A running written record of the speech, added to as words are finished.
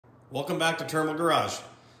Welcome back to Terminal Garage.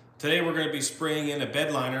 Today we're going to be spraying in a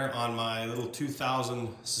bed liner on my little 2000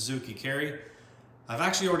 Suzuki Carry. I've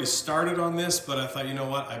actually already started on this, but I thought, you know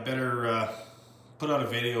what, I better put out a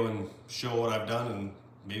video and show what I've done, and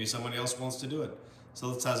maybe somebody else wants to do it. So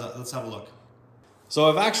let's have a look. So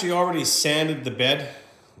I've actually already sanded the bed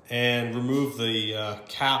and removed the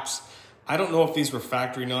caps. I don't know if these were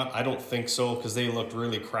factory or not. I don't think so, because they looked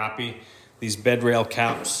really crappy, these bed rail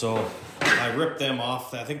caps. So I ripped them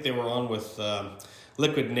off. I think they were on with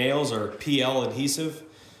liquid nails or PL adhesive.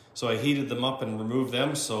 So I heated them up and removed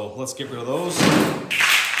them. So let's get rid of those.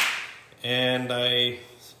 And I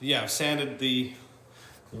sanded the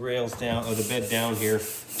rails down, or the bed down here,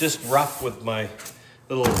 just rough with my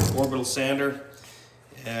little orbital sander.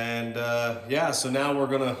 And so now we're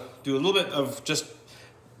gonna do a little bit of just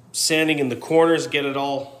sanding in the corners, get it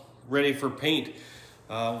all ready for paint.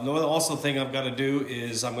 The also thing I've got to do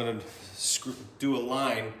is I'm going to do a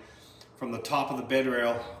line from the top of the bed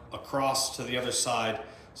rail across to the other side,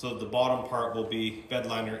 so that the bottom part will be bed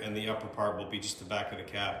liner and the upper part will be just the back of the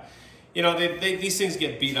cab. You know, these things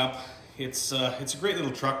get beat up. It's a great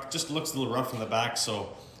little truck, just looks a little rough in the back,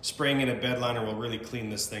 so spraying in a bed liner will really clean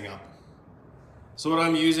this thing up. So what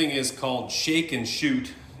I'm using is called Shake and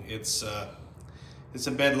Shoot. It's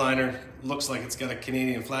a bed liner. Looks like it's got a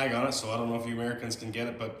Canadian flag on it, so I don't know if you Americans can get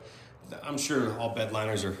it, but I'm sure all bed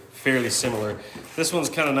liners are fairly similar. This one's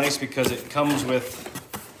kind of nice because it comes with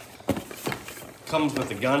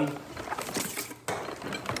a gun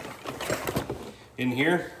in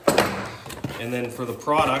here, and then for the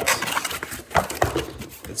product,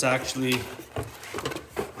 it's actually,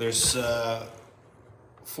 there's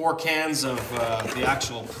 4 cans of the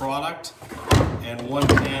actual product and 1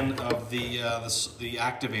 can of the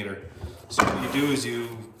activator. So what you do is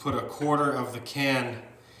you put a quarter of the can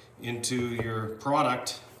into your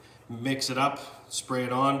product, mix it up, spray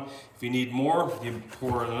it on. If you need more, you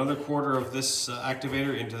pour another quarter of this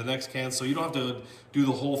activator into the next can. So you don't have to do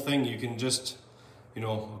the whole thing. You can just, a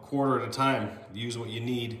quarter at a time, use what you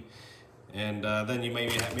need. And then you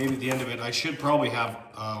maybe at the end of it, I should probably have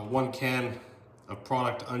 1 can of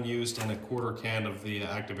product unused and a quarter can of the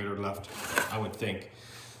activator left, I would think.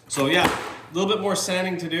 So yeah, a little bit more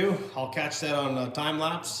sanding to do. I'll catch that on time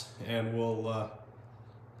lapse, and we'll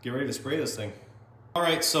get ready to spray this thing. All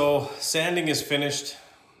right, so sanding is finished.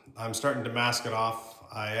 I'm starting to mask it off.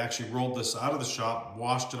 I actually rolled this out of the shop,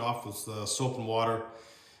 washed it off with soap and water,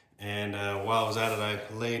 and while I was at it,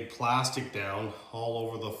 I laid plastic down all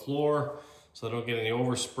over the floor so I don't get any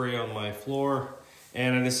overspray on my floor.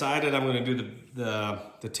 And I decided I'm going to do the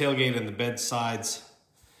tailgate and the bed sides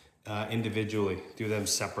individually, do them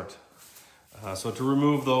separate. So to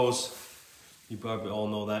remove those, you probably all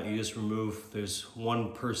know that, you just remove, there's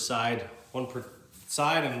one per side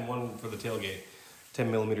and one for the tailgate,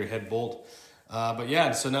 10mm head bolt. But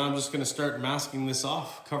yeah, so now I'm just going to start masking this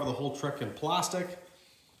off, cover the whole truck in plastic,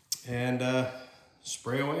 and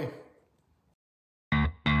spray away.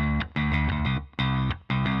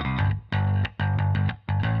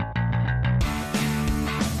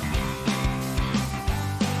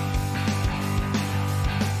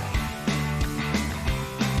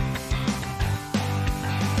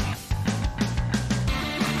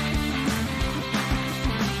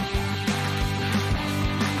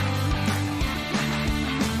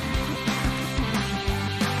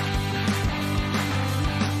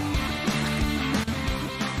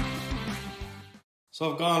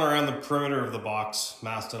 So I've gone around the perimeter of the box,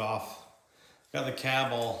 masked it off, got the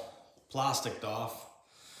cab all plasticed off,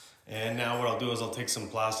 and now what I'll do is I'll take some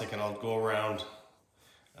plastic and I'll go around,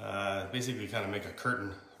 basically kind of make a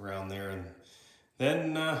curtain around there, and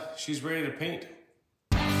then she's ready to paint.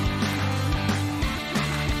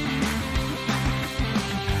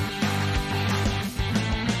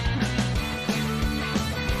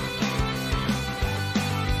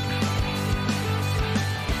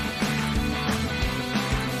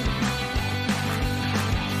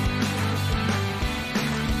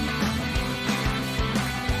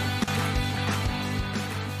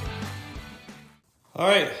 All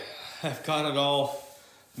right, I've got it all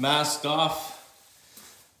masked off.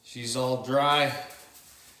 She's all dry.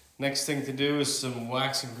 Next thing to do is some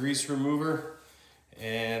wax and grease remover,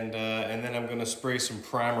 and then I'm gonna spray some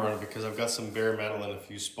primer on it because I've got some bare metal in a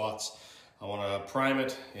few spots. I wanna prime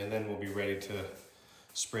it, and then we'll be ready to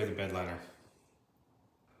spray the bed liner.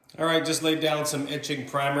 All right, just laid down some etching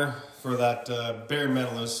primer for that bare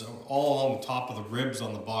metal. Is all on top of the ribs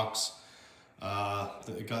on the box.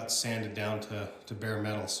 It got sanded down to bare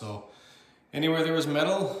metal. So anywhere there was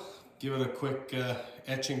metal, give it a quick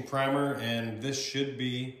etching primer, and this should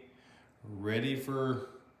be ready for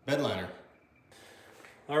bed liner.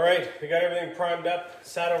 All right, we got everything primed up,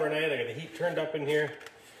 sat overnight. I got the heat turned up in here.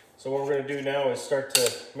 So what we're gonna do now is start to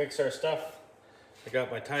mix our stuff. I got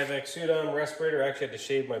my Tyvek suit on, respirator. I actually had to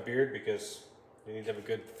shave my beard because you need to have a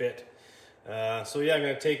good fit. So yeah, I'm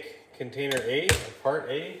gonna take container A, part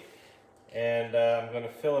A, and I'm gonna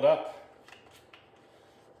fill it up.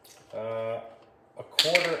 A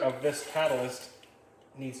quarter of this catalyst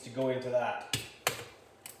needs to go into that.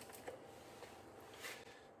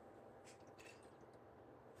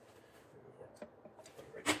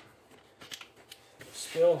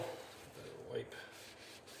 Spill, wipe.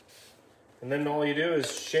 And then all you do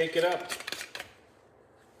is shake it up.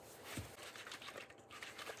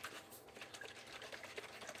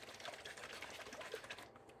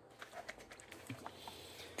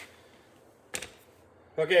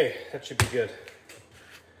 Okay, that should be good.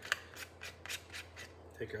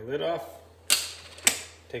 Take our lid off,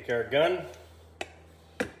 take our gun,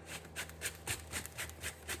 and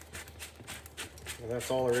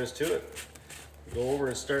that's all there is to it. Go over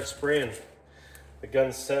and start spraying. The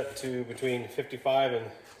gun's set to between 55 and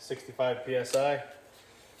 65 PSI.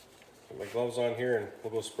 Put my gloves on here and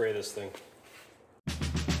we'll go spray this thing.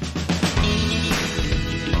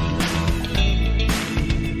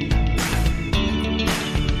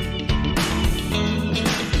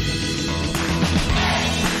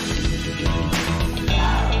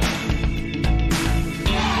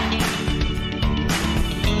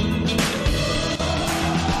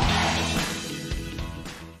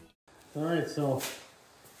 Alright, so I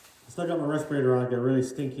still got my respirator on, got really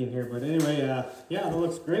stinky in here, but anyway, yeah, it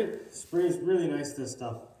looks great. Sprays really nice, this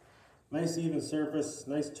stuff. Nice even surface,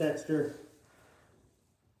 nice texture.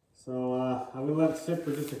 So I'm going to let it sit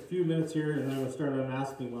for just a few minutes here, and then I'm going to start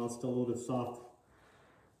unmasking while it's still a little bit soft.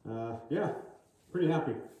 Yeah, pretty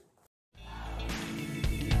happy.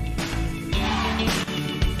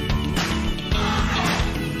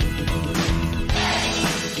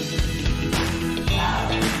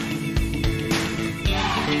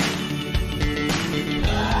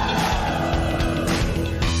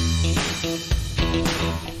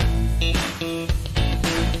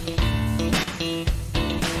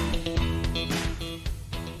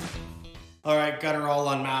 All right, got her all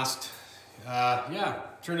unmasked. Yeah,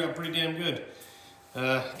 turned out pretty damn good.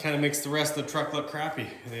 Kind of makes the rest of the truck look crappy.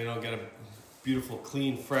 You know, get a beautiful,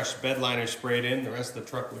 clean, fresh bed liner sprayed in. The rest of the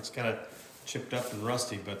truck looks kind of chipped up and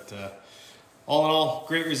rusty, but all in all,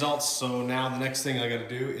 great results. So now the next thing I got to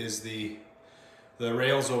do is the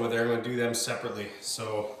rails over there. I'm going to do them separately.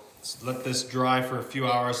 So let's let this dry for a few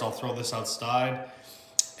hours. I'll throw this outside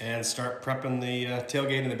and start prepping the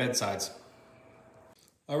tailgate and the bed sides.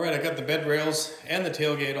 All right, I got the bed rails and the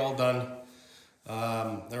tailgate all done.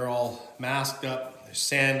 They're all masked up, they're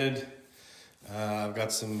sanded. I've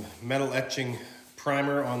got some metal etching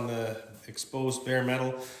primer on the exposed bare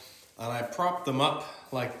metal, and I propped them up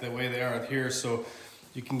like the way they are here so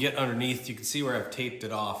you can get underneath. You can see where I've taped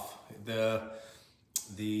it off. The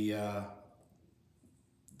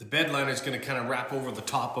bed liner is going to kind of wrap over the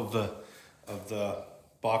top of the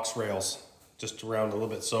box rails just around a little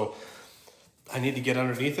bit. So I need to get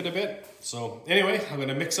underneath it a bit. So anyway, I'm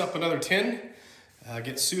gonna mix up another tin,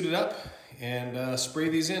 get suited up, and spray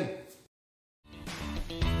these in.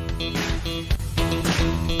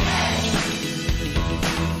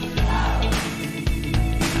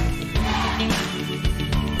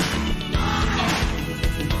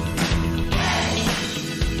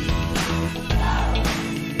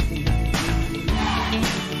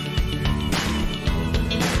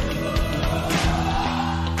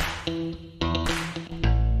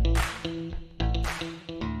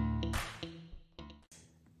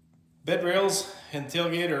 Bed rails and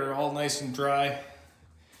tailgate are all nice and dry.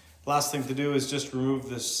 Last thing to do is just remove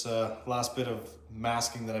this last bit of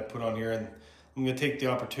masking that I put on here, and I'm going to take the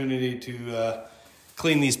opportunity to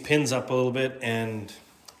clean these pins up a little bit and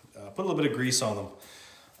put a little bit of grease on them.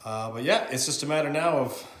 But yeah, it's just a matter now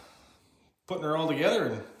of putting her all together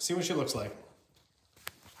and see what she looks like.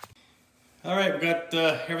 All right, we got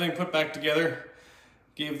everything put back together.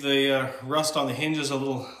 Gave the rust on the hinges a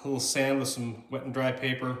little sand with some wet and dry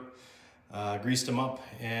paper. Greased them up,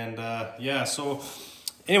 and yeah, so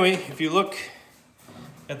anyway, if you look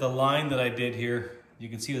at the line that I did here, you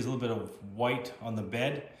can see there's a little bit of white on the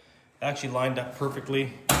bed. It actually lined up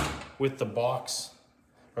perfectly with the box,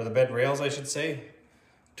 or the bed rails I should say.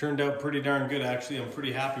 Turned out pretty darn good actually. I'm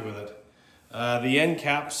pretty happy with it. The end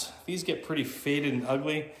caps, these get pretty faded and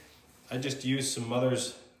ugly. I just used some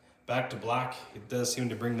Mother's Back to Black. It does seem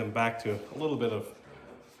to bring them back to a little bit of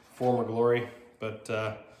former glory, but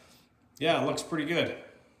yeah, it looks pretty good.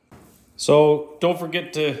 So don't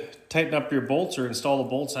forget to tighten up your bolts or install the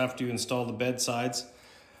bolts after you install the bed sides.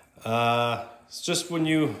 It's just when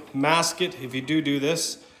you mask it, if you do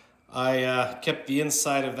this, I kept the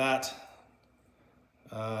inside of that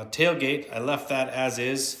tailgate. I left that as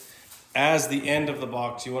is. As the end of the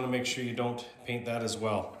box, you want to make sure you don't paint that as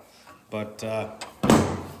well. But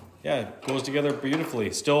yeah, it goes together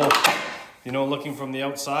beautifully. Still, you know, looking from the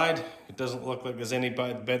outside, it doesn't look like there's any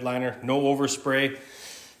bed liner, no overspray.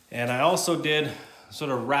 And I also did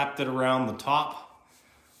sort of wrapped it around the top,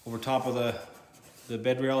 over top of the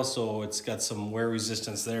bed rail, so it's got some wear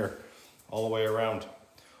resistance there all the way around.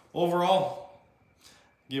 Overall,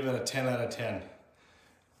 give it a 10 out of 10.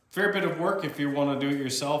 Fair bit of work if you want to do it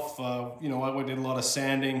yourself. You know, I did a lot of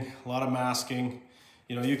sanding, a lot of masking.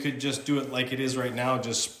 You know, you could just do it like it is right now,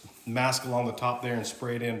 just mask along the top there and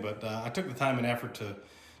spray it in, but I took the time and effort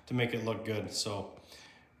to make it look good. So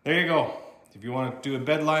there you go. If you want to do a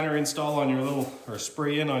bed liner install on your little, or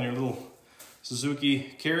spray in on your little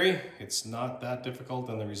Suzuki Carry, it's not that difficult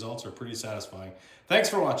and the results are pretty satisfying. Thanks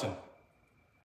for watching.